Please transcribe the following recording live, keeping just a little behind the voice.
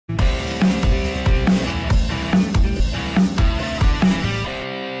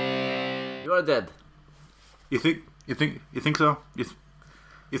are dead. You think so?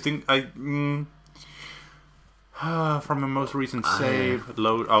 You think I? From a most recent save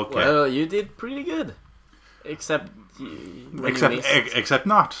load. Okay. Well, you did pretty good, except except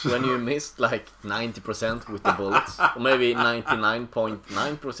not when you missed like 90% with the bullets, or maybe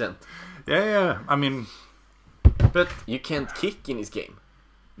 99.9%. Yeah. I mean, but you can't kick in this game.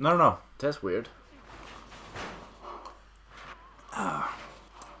 No. That's weird.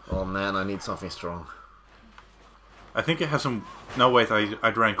 Oh man, I need something strong. I think it has some. No, wait.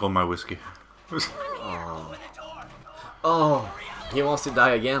 I drank all my whiskey. Oh, he wants to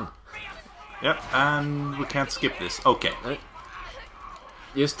die again. Yep, and we can't skip this. Okay.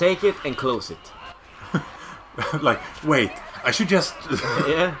 Just take it and close it. Like, wait, I should just...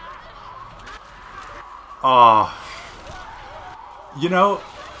 Yeah. You know,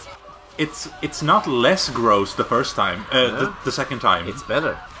 it's not less gross the first time, the second time. It's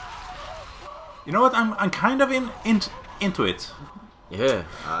better. You know what, I'm kind of into it. Yeah,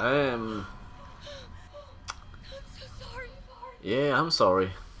 I am... Yeah, I'm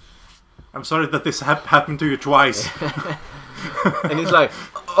sorry. I'm sorry that this happened to you twice. And it's like,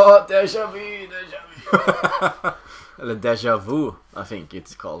 oh, déjà vu. Eller déjà vu, I think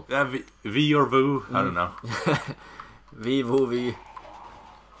it's called. Yeah, V or vu, I don't know. V.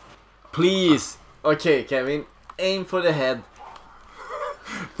 Please. Okay, Kevin, aim for the head.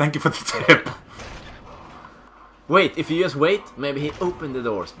 Thank you for the tip. Wait, if you just wait, maybe he opened the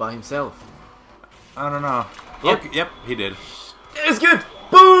doors by himself. I don't know. Yep, okay, yep, he did. It's good.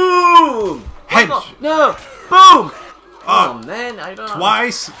 Boom! Hedge. No, boom! Oh man, I don't know.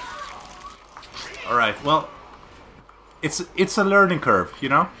 Twice. All right. Well, it's a learning curve, you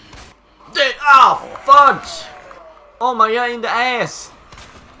know. Oh fudge! Oh my god, in the ass!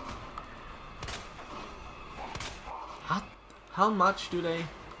 How much do they?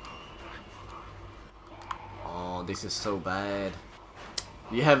 Oh, this is so bad.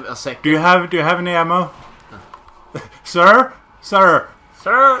 You have a second. Do you have any ammo, sir? Sir.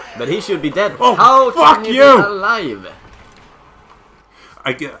 But he should be dead. Oh, how fuck can he you! be alive?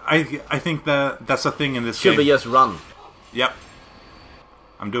 I think that's a thing in this Should game. we just run? Yep.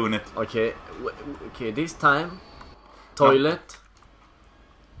 I'm doing it. Okay. Okay. This time, toilet.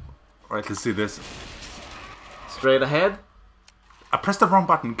 All right, let's do this. Straight ahead. I pressed the wrong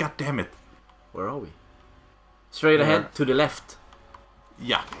button. God damn it. Where are we? Straight ahead to the left.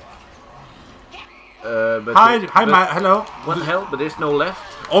 Yeah. But hello. What the hell? But there's no left.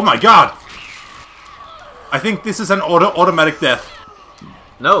 Oh my god! I think this is an automatic death.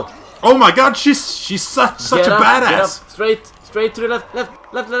 No. Oh my god, she's such a badass. Get up. Straight to the left.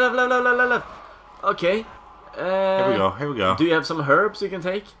 Okay. Here we go. Do you have some herbs you can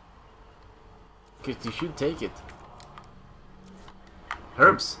take? Because you should take it.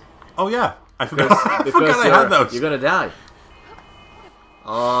 Herbs. Oh yeah, I forgot. I forgot I had those. You're gonna die.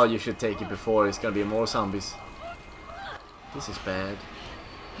 Oh, you should take it before it's gonna be more zombies. This is bad.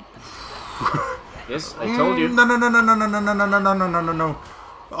 Yes, I told you. No.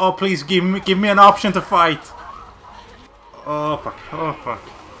 Oh, please give me an option to fight. Oh fuck.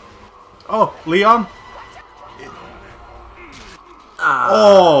 Oh, Leon.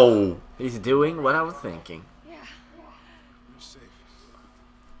 Oh. He's doing what I was thinking.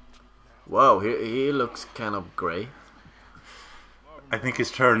 Wow, he looks kind of grey. I think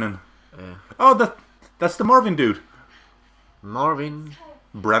he's turning. Yeah. Oh, that's the Marvin dude. Marvin.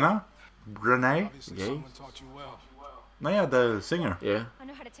 Brenna? Gay? No, yeah, the singer. Yeah. I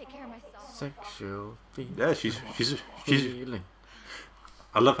know how to take care of myself. Sexual feeling. Yeah, she's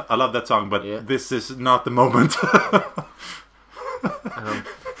I love that song, but this is not the moment.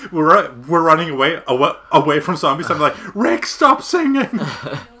 We're running away from zombies. I'm like, Rick, stop singing.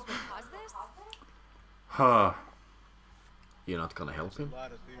 Huh. You're not gonna help him?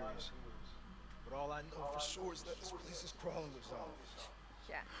 But all I know for sure is that this place is crawling with zombies.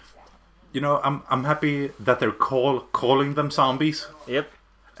 Yeah. You know, I'm happy that they're calling them zombies. Yep.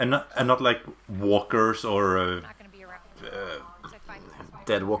 And not like walkers or Not gonna be around. So find something.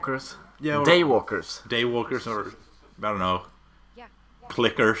 Dead walkers. Yeah. Or day walkers. Day walkers or I don't know. Yeah.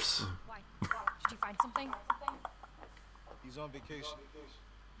 Clickers. Why? Did you find something? He's on vacation.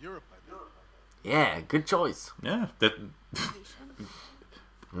 Europe, I think. Yeah, good choice. Yeah. That.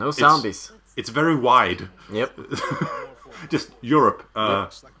 No zombies. It's very wide. Yep. Just Europe.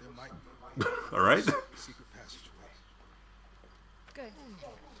 Looks like there might be All right. secret passageway. Good.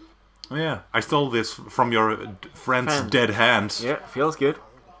 Oh, yeah, I stole this from your friend's dead hands. Yeah, feels good.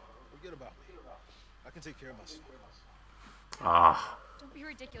 Forget about me. I can take care of myself. Ah. Don't be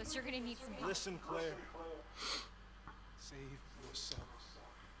ridiculous. You're gonna need some help. Listen, Claire. Save yourself.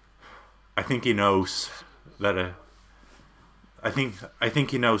 I think he knows that. I think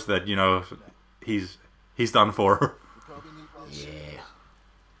he knows that, you know, he's done for. You probably need this. Yeah.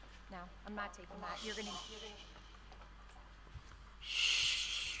 No, I'm not taking that. You're gonna.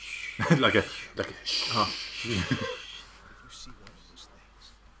 like a. You see one of those things.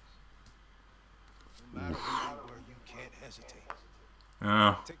 No matter who you were, you can't hesitate.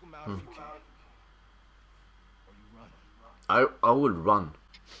 Take them out if you can. Or you run. I would run.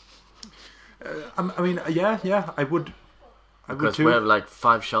 I mean, yeah, I would. I would Because too. we have like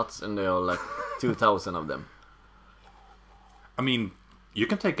 5 shots and there are like 2,000 of them. I mean, you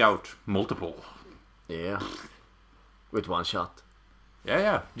can take out multiple. Yeah. With 1 shot.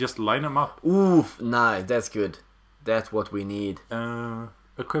 Yeah, just line them up. Oof, nice, that's good. That's what we need.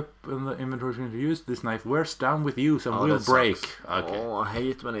 Equip in the inventory to use this knife. Wears down with use and Oh, will that break. sucks. Okay. Oh, I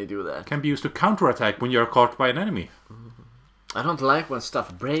hate when they do that. Can be used to counterattack when you're caught by an enemy. I don't like when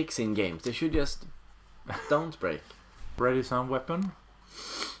stuff breaks in games. They should just don't break. Ready some weapon.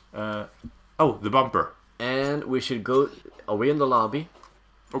 Oh, the bumper. And we should go. Are we in the lobby?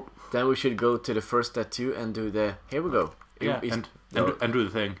 Oh. Then we should go to the first tattoo and do the. Here we go. Yeah, and do the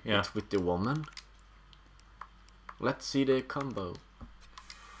thing. Yeah. It's with the woman. Let's see the combo.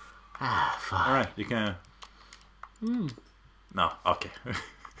 Ah, fuck. All right, you can. No, okay.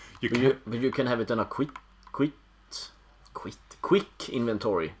 you But can. but you can have it on a quick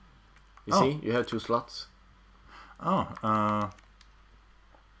inventory. You see, you have 2 slots. Oh,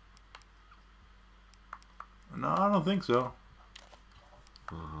 no, I don't think so.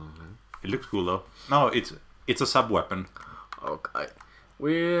 It looks cool though. No, it's a sub weapon. Okay,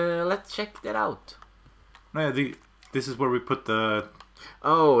 let's check that out. No, yeah, this is where we put the.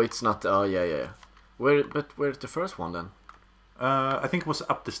 Oh, it's not. Oh, yeah. Where's the first one then? I think it was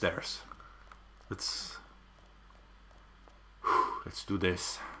up the stairs. Let's do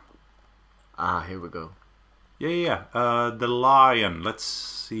this. Ah, here we go. Yeah. The lion. Let's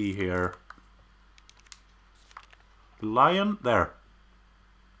see here. The lion there.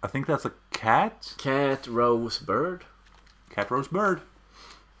 I think that's a cat. Cat, rose, bird. Cat, rose, bird.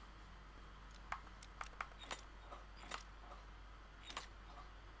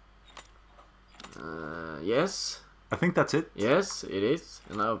 Yes. I think that's it. Yes, it is.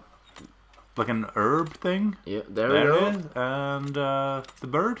 And now, Like an herb thing. yeah, there There we it go. is. And the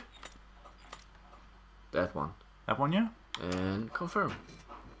bird. That one. That one, yeah. And confirm.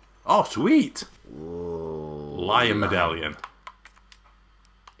 Oh, sweet! Whoa. Lion medallion.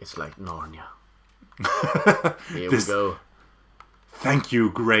 It's like Narnia. Here This- we go. Thank you,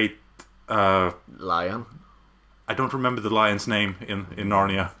 great. Lion. I don't remember the lion's name in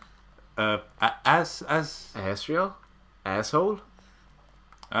Narnia. Asriel? Asshole?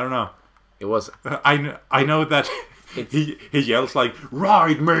 I don't know. It was. I know that he yells like,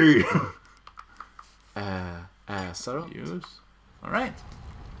 "Ride me!" Asshole? Use. All right.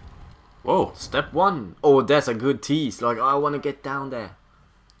 Whoa. Step 1. Oh, that's a good tease. Like, I want to get down there.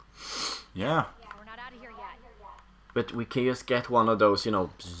 Yeah. We're not out of here yet. But we can just get one of those, you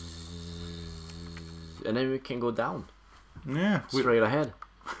know. And then we can go down. Yeah. Straight ahead.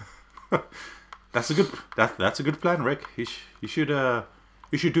 That's a good plan, Rick. You should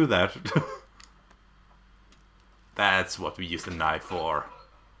do that. That's what we use the knife for.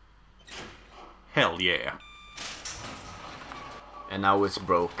 Hell yeah. And now it's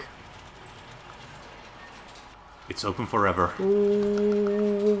broke. It's open forever.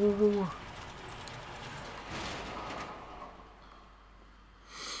 Ooh.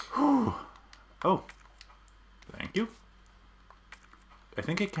 Oh. Thank you. I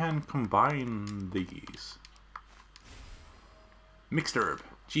think I can combine these. Mixed herb.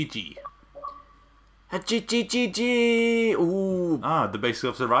 GG. G. Ooh. Ah, the basic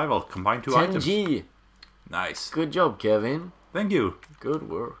of survival. Combine 2 items. 10G. Nice. Good job, Kevin. Thank you. Good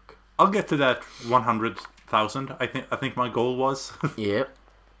work. I'll get to that 100,000. I think my goal was. Yep.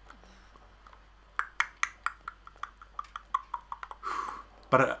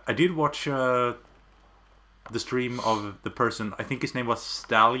 But I did watch the stream of the person. I think his name was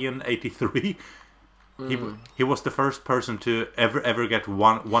Stallion83. He was the first person to ever get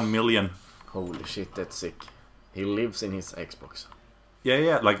 1 million. Holy shit, that's sick. He lives in his Xbox.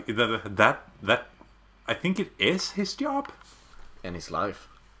 Yeah. Like that. I think it is his job. And his life.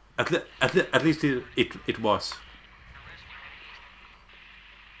 At least it was.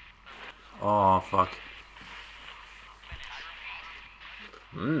 Oh fuck.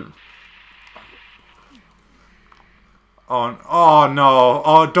 Oh no!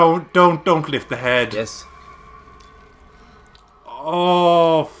 Oh don't lift the head. Yes.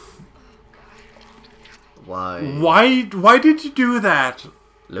 Oh. Why? Why did you do that?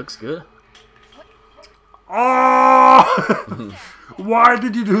 Looks good. Oh! Why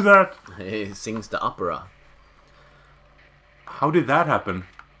did you do that? He sings the opera. How did that happen?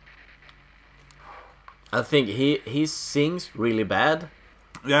 I think he sings really bad.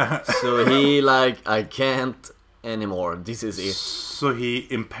 Yeah. So he like, I can't anymore. This is it. So he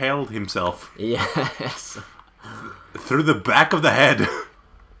impaled himself. Yes. Through the back of the head.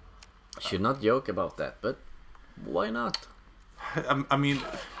 Should not joke about that, but why not? I mean,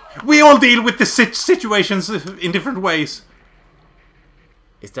 we all deal with the situations in different ways.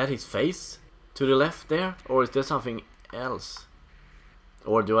 Is that his face to the left there? Or is there something else?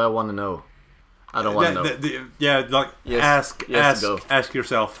 Or do I want to know? I don't want to know. Yeah, like, Yes, ask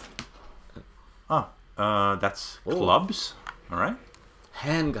yourself. Oh, that's clubs. Alright.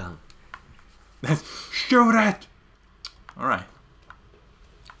 Handgun. Shoot it! Alright.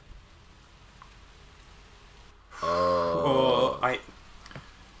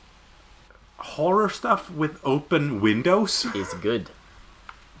 Horror stuff with open windows is good.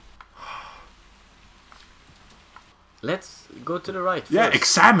 Let's go to the right first. Yeah,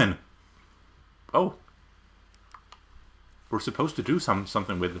 examine. Oh, we're supposed to do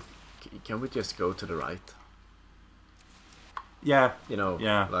something with it. Can we just go to the right? Yeah, You know,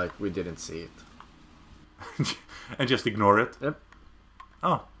 yeah, like we didn't see it. and just ignore it. Yep.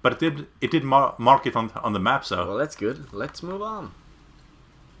 Oh, but it did mark it on the map, so. Well, that's good. Let's move on.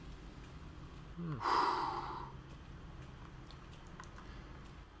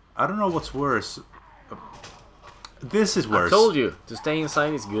 I don't know what's worse. This is worse. I told you to stay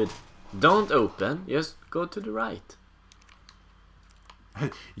inside is good. Don't open. Just go to the right.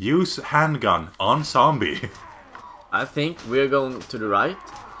 Use handgun on zombie. I think we're going to the right,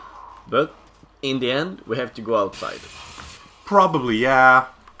 but in the end we have to go outside. Probably, yeah.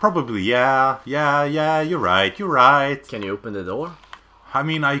 Probably, yeah. Yeah, you're right. Can you open the door? I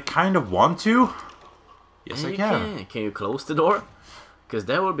mean, I kind of want to. Yes, Yeah, I you can. Can you close the door? Because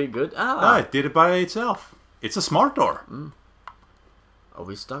that would be good. Ah, it did it by itself. It's a smart door. Are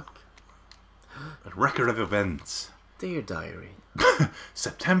we stuck? A record of events. Dear diary.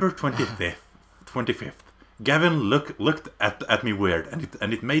 September 25th. Gavin looked at me weird,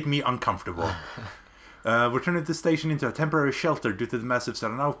 and it made me uncomfortable. We're turning the station into a temporary shelter due to the massive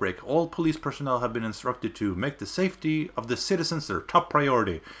sudden outbreak. All police personnel have been instructed to make the safety of the citizens their top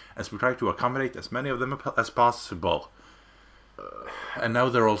priority, as we try to accommodate as many of them as possible. And now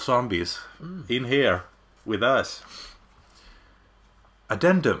they're all zombies in here with us.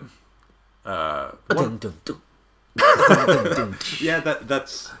 Addendum. Addendum. Yeah,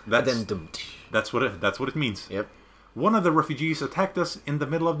 that's Addendum. what it means. Yep. One of the refugees attacked us in the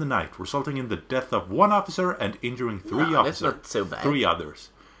middle of the night, resulting in the death of one officer and injuring three That's not so bad. three others.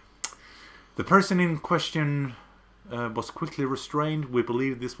 The person in question was quickly restrained. We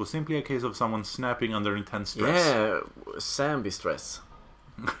believe this was simply a case of someone snapping under intense stress. Yeah, zombie stress.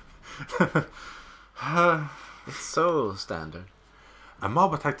 It's so standard. A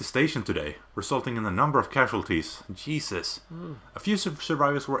mob attacked the station today, resulting in a number of casualties. Jesus. A few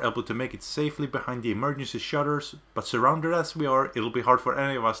survivors were able to make it safely behind the emergency shutters, but surrounded as we are, it'll be hard for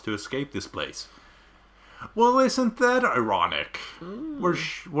any of us to escape this place. Well, isn't that ironic?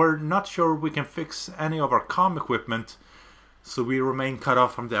 We're not sure we can fix any of our comm equipment, so we remain cut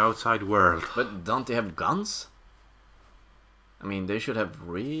off from the outside world. But don't they have guns? I mean, they should have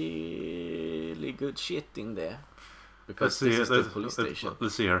really good shit in there. Because this is the police station.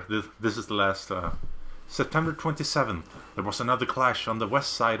 Let's see here. This is the last... September 27th. There was another clash on the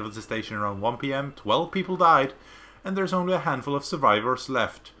west side of the station around 1 p.m. 12 people died, and there's only a handful of survivors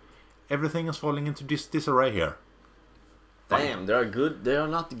left. Everything is falling into disarray here. Damn, they are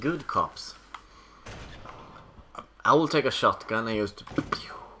not good cops. I will take a shotgun and just...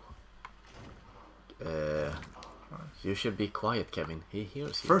 you should be quiet, Kevin. He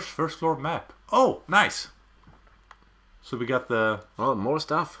hears you. First floor map. Oh, nice. So we got the... Oh, more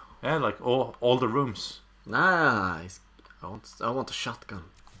stuff. Yeah, like all the rooms. Nice. I want a shotgun.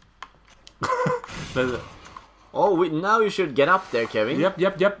 The, Oh, now you should get up there, Kevin.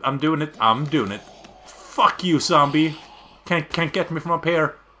 Yep. I'm doing it. Fuck you, zombie. Can't get me from up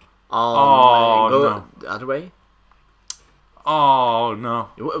here. Oh, go no. the other way. Oh, no.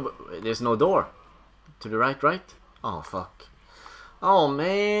 There's no door. To the right? Oh, fuck. Oh,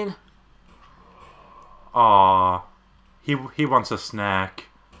 man. Aw. He wants a snack.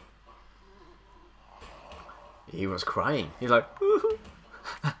 He was crying. He's like, woohoo.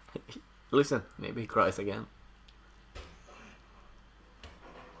 Listen, maybe he cries again.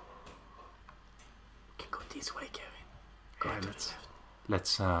 Can go this way, Kevin. Go to the left.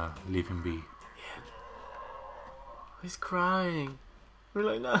 Let's leave him be. Yeah. He's crying. We're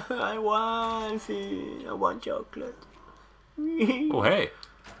like, no, I want chocolate. Oh, hey.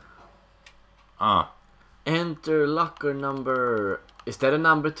 Enter locker number. Is that a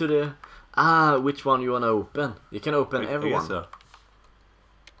number to the... which one you want to open? You can open everyone. I guess so.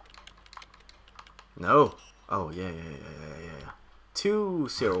 No. Oh, yeah.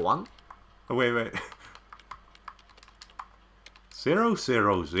 201. Oh, wait. 000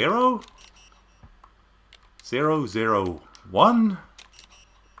 001.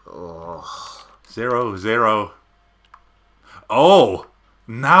 Oh. 00. Oh,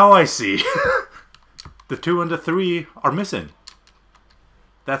 now I see. The 2 and the 3 are missing.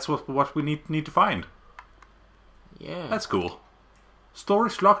 That's what we need to find. Yeah. That's cool.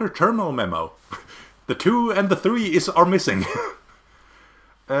 Storage locker terminal memo. The 2 and the 3 are missing.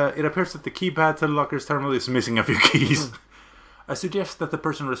 It appears that the keypad to the locker's terminal is missing a few keys. I suggest that the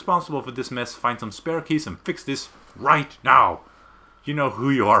person responsible for this mess find some spare keys and fix this right now. You know who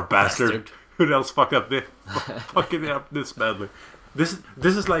you are, bastard. Who else fucked up fucking up this badly? This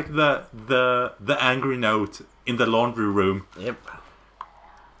is like the angry note in the laundry room. Yep.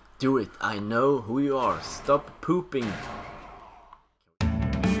 Do it. I know who you are. Stop pooping